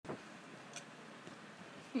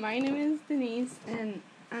My name is Denise, and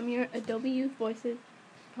I'm your Adobe Youth Voices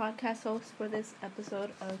podcast host for this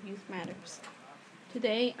episode of Youth Matters.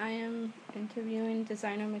 Today, I am interviewing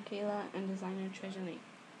designer Michaela and designer Trejanae.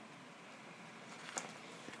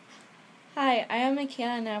 Hi, I am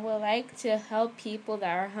Michaela, and I would like to help people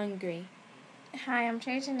that are hungry. Hi, I'm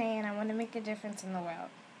Trejanae, and I want to make a difference in the world.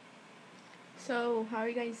 So, how are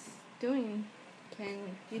you guys doing? Can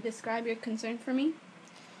you describe your concern for me?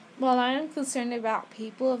 Well, I am concerned about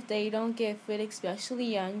people if they don't get food,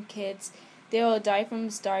 especially young kids. They will die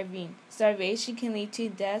from starving. Starvation can lead to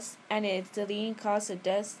deaths, and it's the leading cause of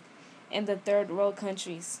deaths in the third world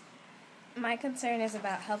countries. My concern is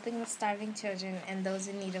about helping the starving children and those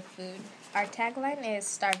in need of food. Our tagline is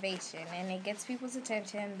starvation, and it gets people's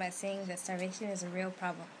attention by saying that starvation is a real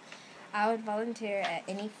problem. I would volunteer at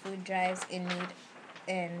any food drives in need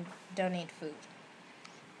and donate food.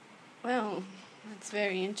 Well, that's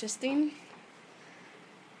very interesting.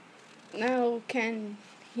 Now, can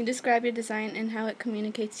you describe your design and how it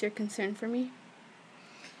communicates your concern for me?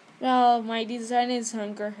 Well, my design is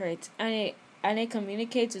Hunger Hurts, and it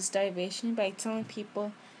communicates with starvation by telling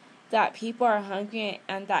people that people are hungry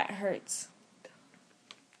and that hurts.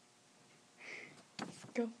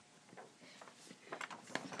 Go.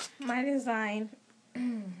 My design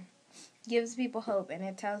gives people hope, and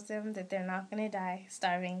it tells them that they're not going to die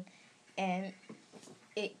starving, and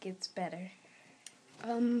it gets better.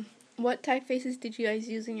 What typefaces did you guys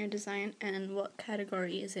use in your design, and what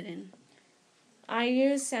category is it in? I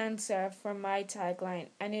use sans serif for my tagline,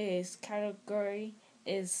 and its category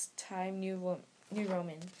is Time New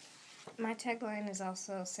Roman. My tagline is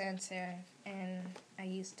also sans serif, and I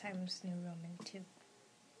use Times New Roman too.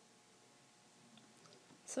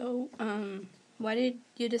 So, why did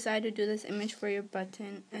you decide to do this image for your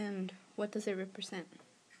button, and what does it represent?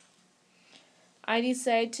 I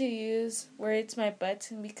decided to use words my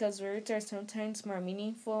button because words are sometimes more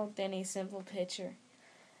meaningful than a simple picture.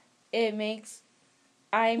 I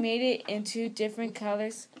made it in two different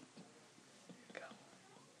colors,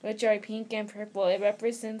 which are pink and purple. It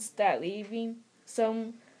represents that leaving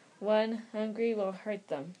someone hungry will hurt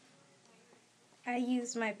them. I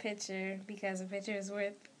used my picture because a picture is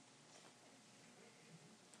worth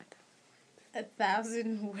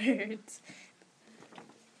 1,000 words.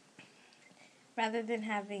 Rather than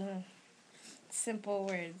having simple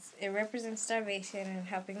words, it represents starvation and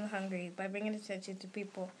helping the hungry by bringing attention to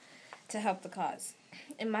people to help the cause.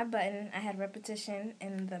 In my button, I had repetition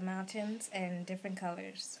in the mountains and different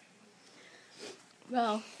colors.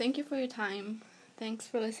 Well, thank you for your time. Thanks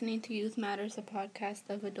for listening to Youth Matters, a podcast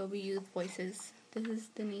of Adobe Youth Voices. This is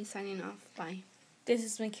Denise signing off. Bye. This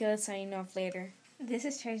is Michaela signing off later. This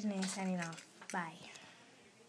is Trejanae signing off. Bye.